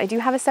 So I do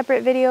have a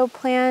separate video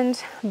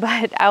planned,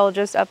 but I'll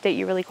just update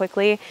you really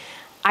quickly.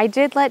 I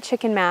did let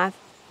chicken math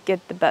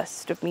get the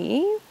best of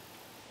me.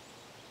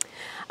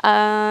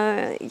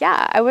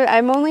 Yeah,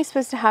 I'm only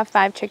supposed to have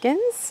 5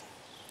 chickens.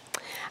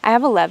 I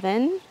have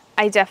 11.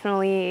 I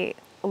definitely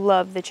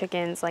love the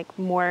chickens like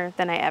more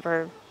than I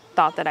ever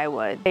thought that I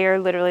would. They are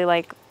literally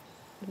like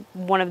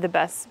one of the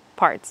best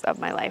parts of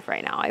my life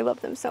right now. I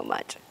love them so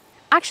much.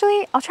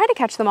 Actually, I'll try to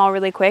catch them all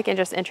really quick and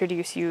just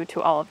introduce you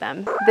to all of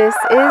them. This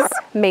is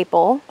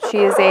Maple.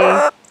 She's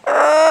a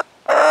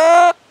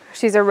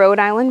Rhode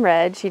Island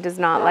Red. She does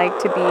not like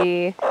to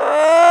be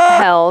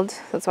held.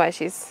 That's why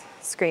she's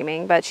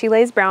screaming, but she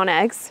lays brown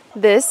eggs.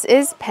 This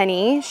is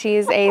Penny.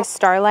 She's a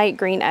Starlight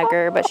green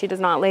egger, but she does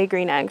not lay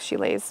green eggs. She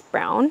lays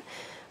brown.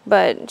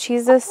 but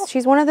she's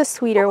one of the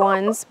sweeter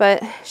ones,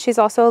 but she's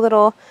also a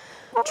little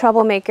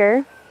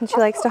troublemaker, and she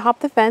likes to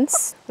hop the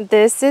fence.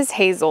 This is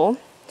Hazel.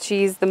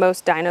 She's the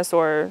most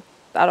dinosaur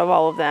out of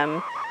all of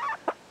them.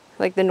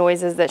 Like the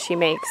noises that she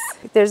makes.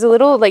 There's a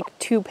little like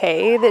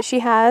toupee that she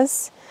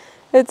has.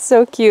 It's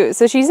so cute.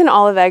 So she's an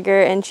olive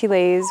egger and she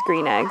lays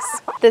green eggs.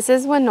 This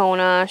is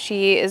Winona.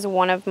 She is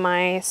one of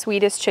my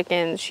sweetest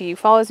chickens. She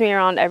follows me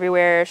around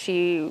everywhere.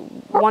 She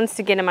wants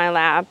to get in my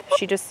lap.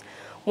 She just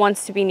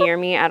wants to be near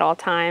me at all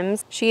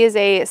times. She is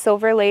a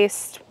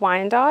silver-laced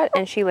Wyandotte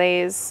and she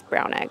lays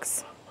brown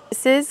eggs.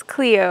 This is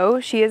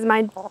Cleo. She is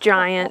my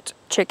giant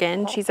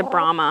chicken. She's a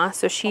Brahma.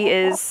 So she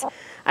is,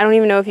 I don't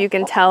even know if you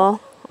can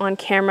tell on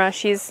camera,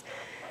 she's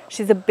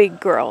a big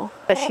girl,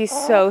 but she's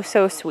so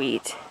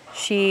sweet.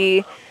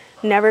 She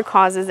never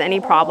causes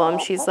any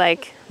problems. She's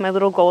like my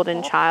little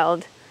golden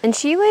child. And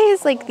she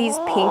lays like these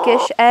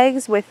pinkish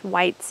eggs with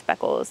white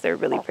speckles. They're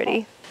really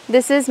pretty.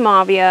 This is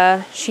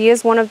Mavia. She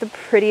is one of the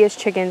prettiest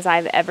chickens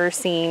I've ever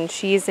seen.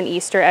 She's an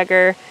Easter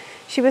egger.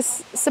 She was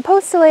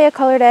supposed to lay a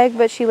colored egg,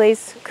 but she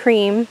lays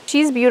cream.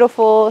 She's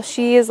beautiful.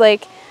 She is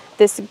like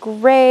this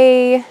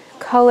gray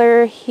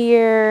color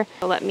here.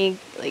 Let me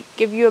like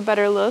give you a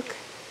better look.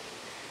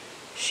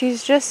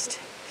 She's just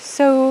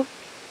so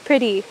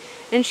pretty.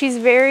 And she's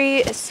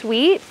very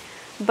sweet,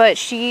 but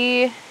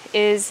she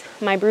is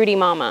my broody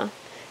mama.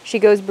 She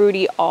goes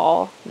broody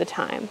all the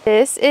time.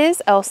 This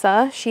is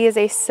Elsa. She is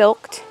a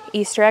silked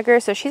Easter egger,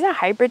 so she's a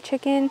hybrid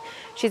chicken.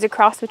 She's a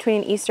cross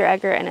between an Easter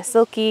egger and a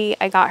silkie.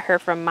 I got her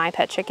from My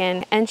Pet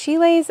Chicken, and she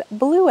lays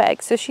blue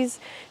eggs. So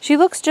she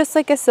looks just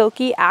like a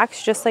silkie,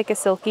 acts just like a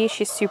silkie.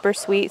 She's super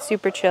sweet,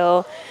 super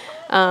chill,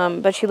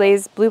 but she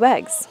lays blue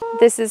eggs.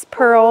 This is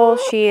Pearl.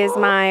 She is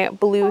my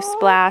blue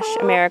splash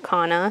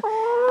Americana.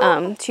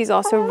 She's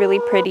also really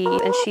pretty,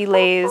 and she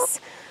lays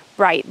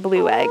bright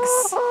blue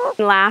eggs.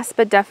 And last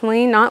but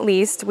definitely not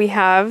least, we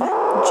have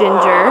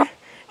Ginger.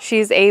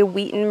 She's a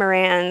Wheaton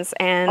Marans,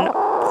 and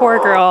poor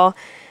girl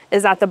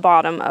is at the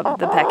bottom of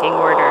the pecking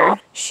order.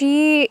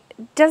 She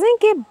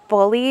doesn't get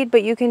bullied,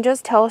 but you can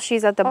just tell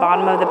she's at the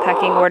bottom of the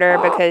pecking order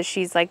because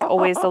she's like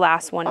always the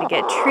last one to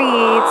get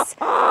treats.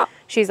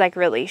 She's like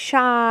really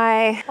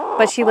shy,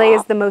 but she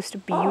lays the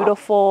most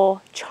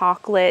beautiful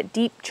chocolate,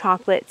 deep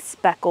chocolate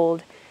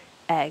speckled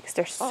eggs.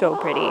 They're so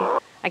pretty.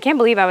 I can't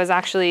believe I was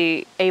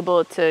actually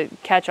able to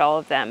catch all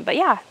of them. But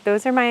yeah,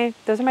 those are my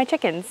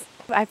chickens.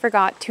 I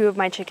forgot 2 of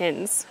my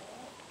chickens.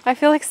 I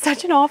feel like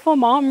such an awful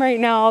mom right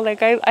now.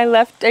 Like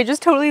I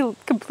just totally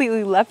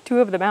completely left 2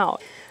 of them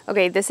out.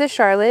 Okay, this is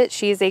Charlotte.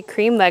 She's a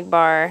cream leg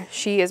bar.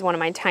 She is one of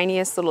my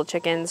tiniest little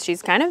chickens.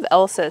 She's kind of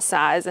Elsa's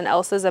size, and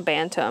Elsa's a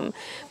bantam.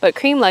 But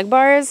cream leg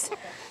bars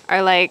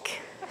are like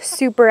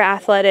super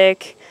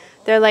athletic.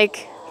 They're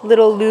like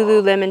little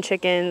Lululemon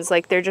chickens.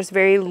 Like they're just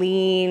very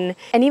lean.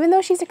 And even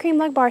though she's a cream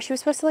leg bar, she was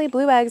supposed to lay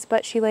blue eggs,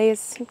 but she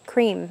lays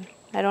cream.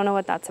 I don't know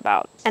what that's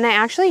about. And I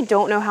actually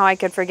don't know how I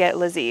could forget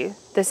Lizzie.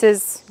 This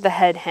is the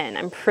head hen.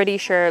 I'm pretty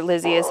sure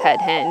Lizzie is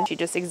head hen. She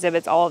just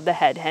exhibits all of the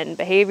head hen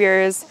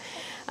behaviors.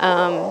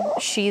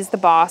 She's the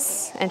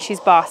boss, and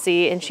she's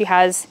bossy, and she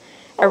has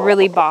a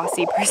really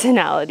bossy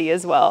personality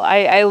as well.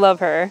 I love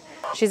her.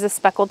 She's a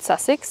speckled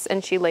Sussex,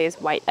 and she lays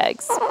white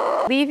eggs.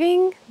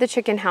 Leaving the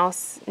chicken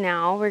house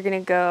now, we're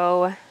gonna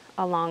go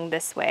along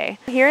this way.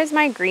 Here is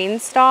my green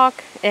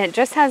stalk. It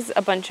just has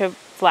a bunch of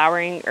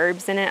flowering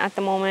herbs in it at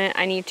the moment.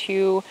 I need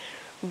to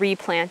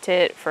replant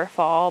it for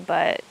fall,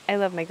 but I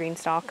love my green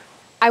stalk.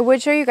 I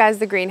would show you guys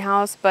the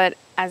greenhouse, but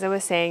as I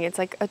was saying, it's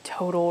like a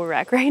total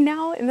wreck right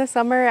now. In the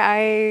summer,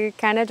 I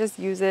kind of just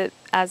use it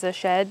as a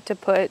shed to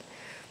put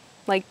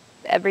like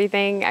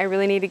everything. I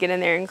really need to get in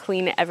there and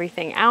clean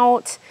everything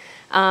out.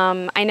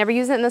 I never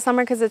use it in the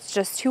summer because it's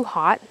just too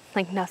hot.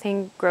 Like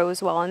nothing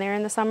grows well in there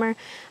in the summer.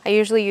 I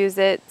usually use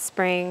it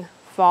spring,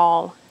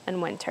 fall,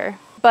 and winter.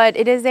 But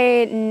it is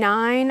a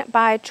 9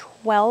 by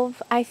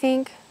 12, I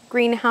think,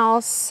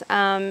 greenhouse.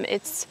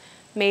 It's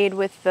made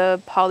with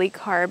the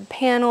polycarb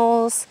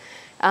panels.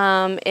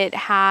 It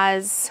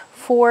has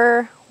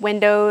 4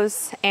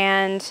 windows,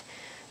 and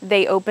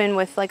they open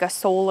with like a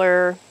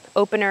solar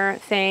opener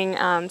thing,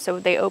 so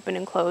they open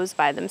and close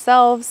by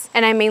themselves.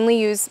 And I mainly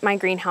use my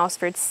greenhouse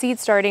for seed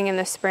starting in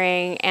the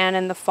spring and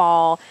in the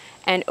fall,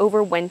 and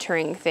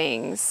overwintering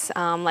things.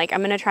 Like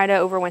I'm gonna try to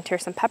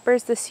overwinter some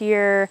peppers this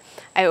year.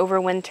 I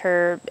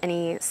overwinter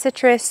any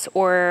citrus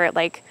or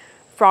like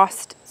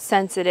frost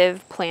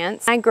sensitive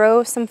plants. I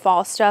grow some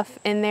fall stuff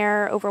in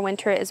there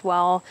overwinter as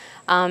well.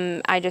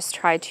 I just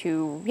try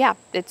to, yeah,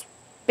 it's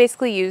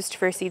basically used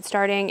for seed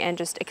starting and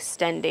just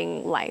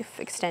extending life,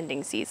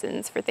 extending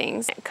seasons for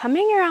things.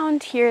 Coming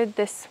around here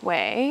this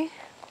way,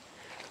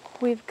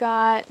 we've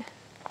got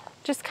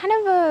just kind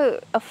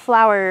of a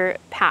flower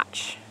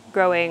patch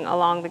growing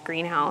along the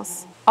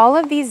greenhouse. All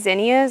of these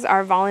zinnias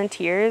are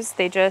volunteers.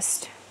 They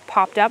just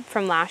popped up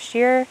from last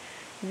year.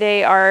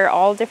 They are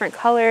all different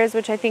colors,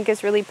 which I think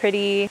is really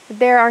pretty.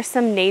 There are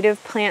some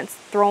native plants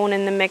thrown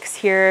in the mix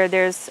here.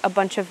 There's a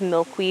bunch of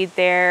milkweed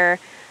there.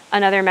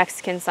 another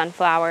Mexican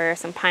sunflower,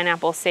 some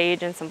pineapple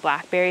sage, and some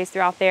blackberries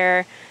throughout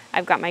there.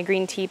 I've got my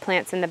green tea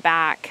plants in the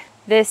back.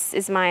 This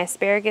is my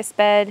asparagus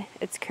bed.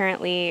 It's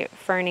currently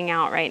ferning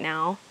out right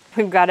now.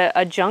 We've got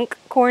a junk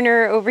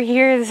corner over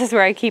here. This is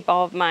where I keep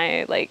all of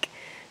my like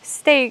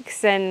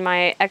steaks and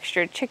my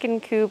extra chicken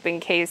coop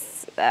in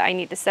case I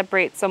need to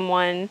separate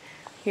someone.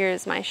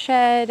 Here's my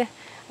shed.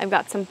 I've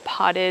got some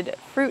potted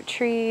fruit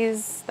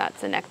trees.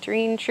 That's a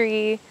nectarine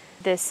tree.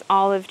 This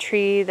olive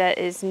tree that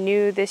is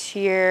new this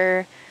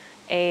year.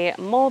 A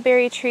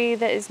mulberry tree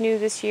that is new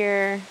this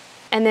year.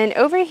 And then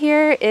over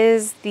here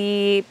is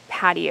the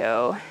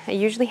patio. I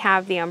usually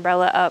have the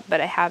umbrella up,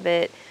 but I have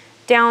it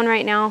down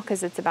right now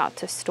because it's about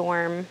to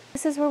storm.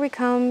 This is where we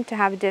come to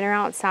have dinner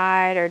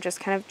outside or just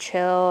kind of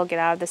chill, get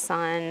out of the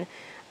sun.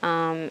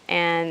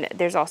 And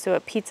there's also a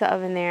pizza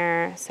oven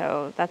there,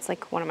 so that's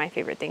like one of my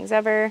favorite things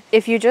ever.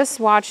 If you just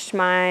watched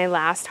my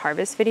last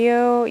harvest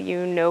video,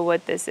 you know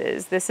what this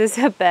is. This is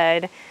a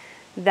bed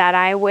that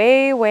I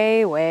way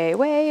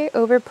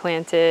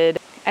overplanted.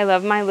 I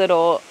love my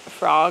little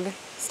frog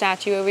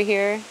statue over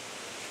here.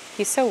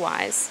 He's so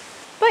wise.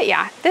 But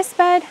yeah, this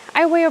bed,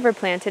 I way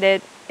overplanted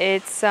it.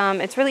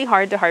 It's really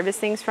hard to harvest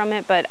things from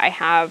it, but I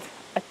have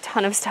a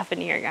ton of stuff in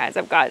here, guys.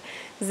 I've got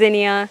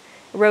zinnia,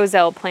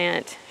 roselle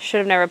plant. Should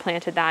have never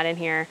planted that in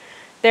here.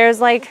 There's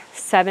like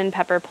 7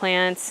 pepper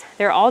plants.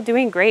 They're all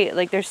doing great.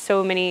 Like there's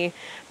so many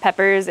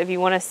peppers. If you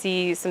want to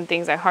see some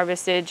things I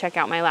harvested, check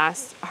out my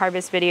last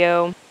harvest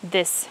video.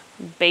 This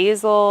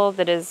basil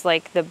that is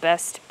like the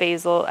best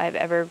basil I've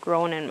ever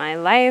grown in my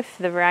life.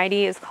 The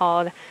variety is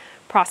called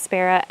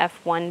Prospera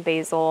F1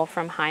 basil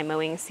from High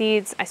Mowing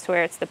Seeds. I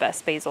swear it's the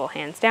best basil,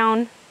 hands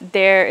down.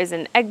 There is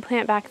an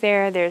eggplant back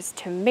there. There's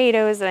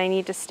tomatoes that I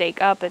need to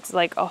stake up. It's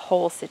like a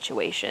whole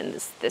situation.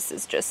 This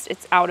is just,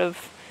 it's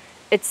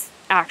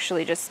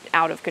actually just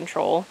out of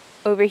control.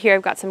 Over here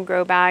I've got some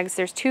grow bags.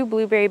 There's 2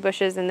 blueberry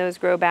bushes in those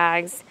grow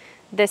bags.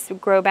 This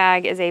grow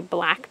bag is a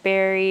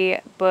blackberry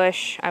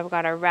bush. I've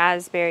got a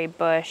raspberry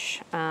bush.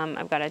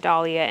 I've got a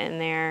dahlia in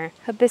there.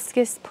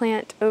 Hibiscus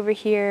plant over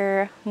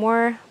here.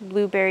 More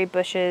blueberry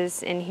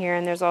bushes in here.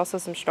 And there's also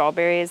some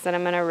strawberries that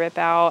I'm gonna rip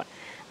out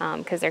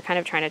because they're kind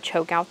of trying to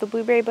choke out the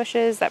blueberry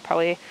bushes. That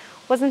probably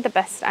wasn't the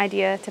best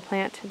idea to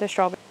plant the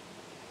strawberry.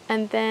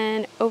 And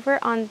then over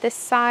on this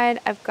side,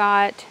 I've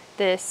got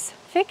this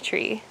fig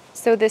tree.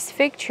 So this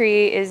fig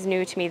tree is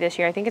new to me this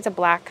year. I think it's a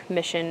black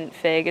mission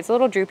fig. It's a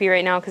little droopy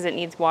right now because it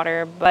needs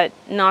water, but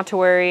not to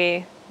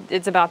worry.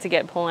 It's about to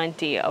get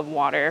plenty of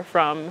water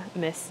from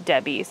Miss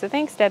Debbie. So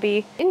thanks,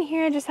 Debbie. In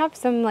here, I just have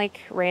some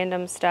like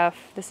random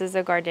stuff. This is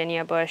a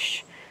gardenia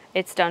bush.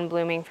 It's done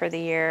blooming for the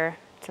year.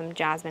 Some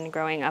jasmine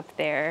growing up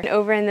there. And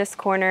over in this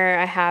corner,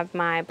 I have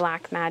my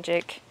Black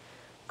Magic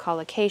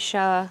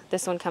colocasia.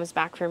 This one comes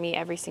back for me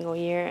every single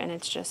year and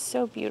it's just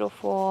so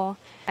beautiful.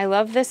 I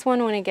love this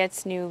one when it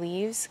gets new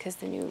leaves because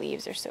the new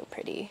leaves are so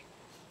pretty.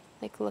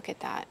 Like, look at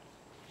that.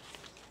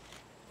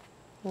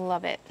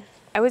 Love it.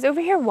 I was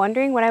over here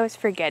wondering what I was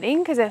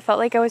forgetting because it felt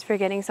like I was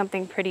forgetting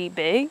something pretty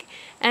big,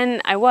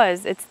 and I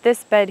was. It's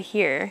this bed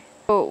here.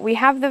 So we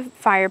have the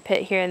fire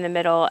pit here in the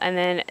middle, and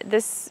then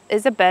this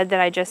is a bed that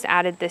I just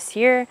added this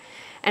year,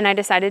 and I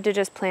decided to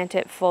just plant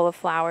it full of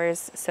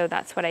flowers. So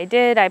that's what I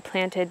did. I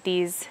planted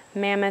these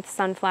mammoth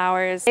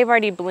sunflowers. They've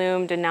already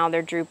bloomed and now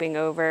they're drooping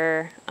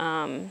over.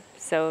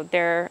 So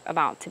they're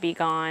about to be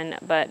gone.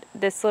 But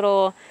this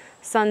little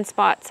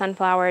sunspot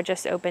sunflower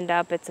just opened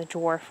up. It's a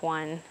dwarf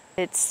one.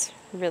 It's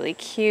really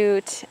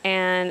cute.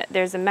 And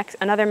there's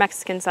another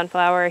Mexican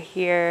sunflower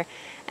here.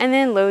 And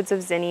then loads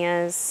of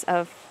zinnias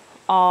of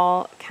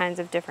all kinds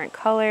of different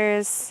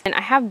colors. And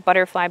I have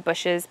butterfly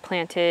bushes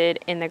planted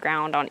in the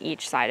ground on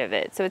each side of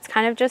it. So it's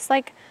kind of just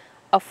like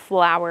a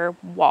flower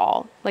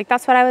wall. Like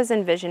that's what I was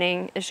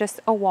envisioning. It's just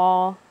a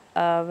wall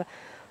of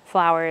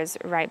flowers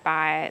right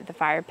by the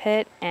fire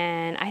pit.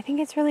 And I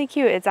think it's really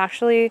cute. It's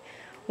actually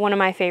one of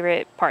my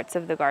favorite parts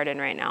of the garden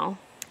right now.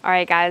 All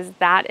right, guys,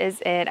 that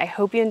is it. I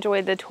hope you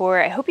enjoyed the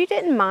tour. I hope you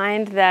didn't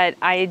mind that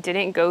I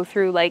didn't go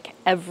through like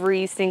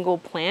every single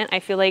plant. I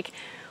feel like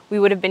we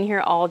would have been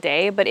here all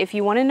day, but if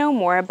you want to know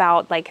more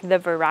about like the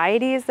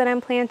varieties that I'm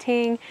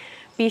planting,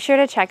 be sure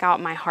to check out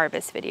my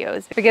harvest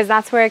videos because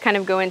that's where I kind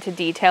of go into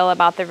detail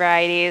about the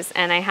varieties,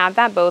 and I have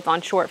that both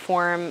on short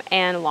form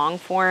and long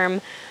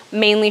form.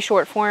 Mainly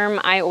short form,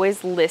 I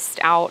always list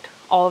out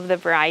all of the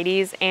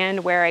varieties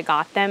and where I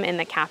got them in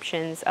the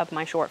captions of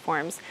my short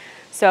forms.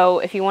 So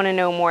if you want to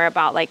know more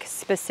about like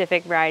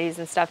specific varieties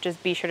and stuff,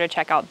 just be sure to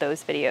check out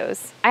those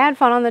videos. I had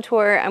fun on the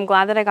tour. I'm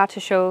glad that I got to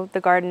show the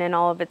garden in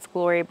all of its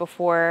glory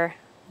before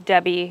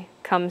Debbie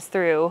comes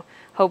through.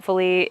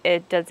 Hopefully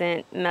it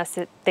doesn't mess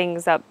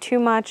things up too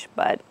much,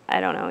 but I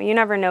don't know. You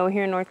never know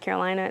here in North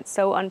Carolina. It's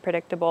so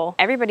unpredictable.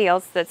 Everybody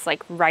else that's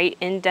like right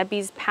in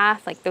Debbie's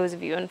path, like those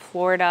of you in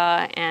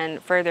Florida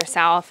and further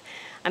south,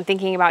 I'm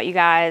thinking about you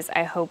guys.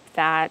 I hope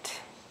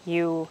that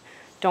you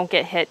don't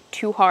get hit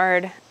too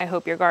hard. I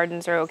hope your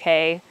gardens are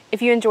okay.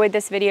 If you enjoyed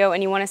this video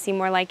and you want to see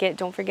more like it,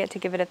 don't forget to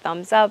give it a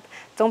thumbs up.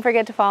 Don't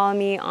forget to follow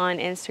me on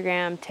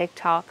Instagram,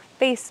 TikTok,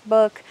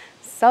 Facebook,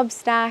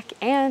 Substack,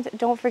 and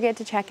don't forget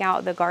to check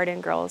out the Garden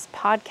Girls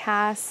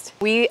podcast.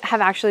 We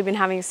have actually been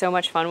having so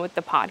much fun with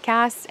the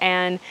podcast,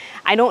 and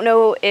I don't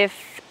know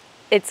if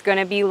it's going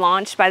to be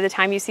launched by the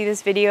time you see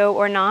this video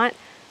or not,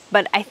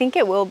 but I think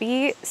it will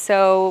be,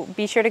 so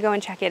be sure to go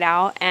and check it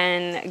out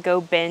and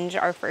go binge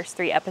our first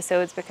 3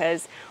 episodes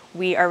because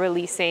we are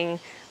releasing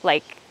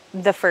like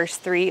the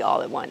first 3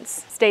 all at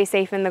once. Stay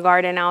safe in the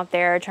garden out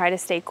there. Try to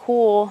stay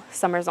cool.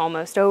 Summer's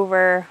almost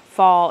over.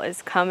 Fall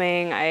is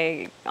coming.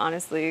 I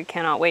honestly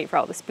cannot wait for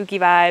all the spooky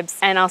vibes.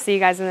 And I'll see you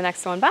guys in the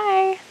next one.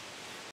 Bye.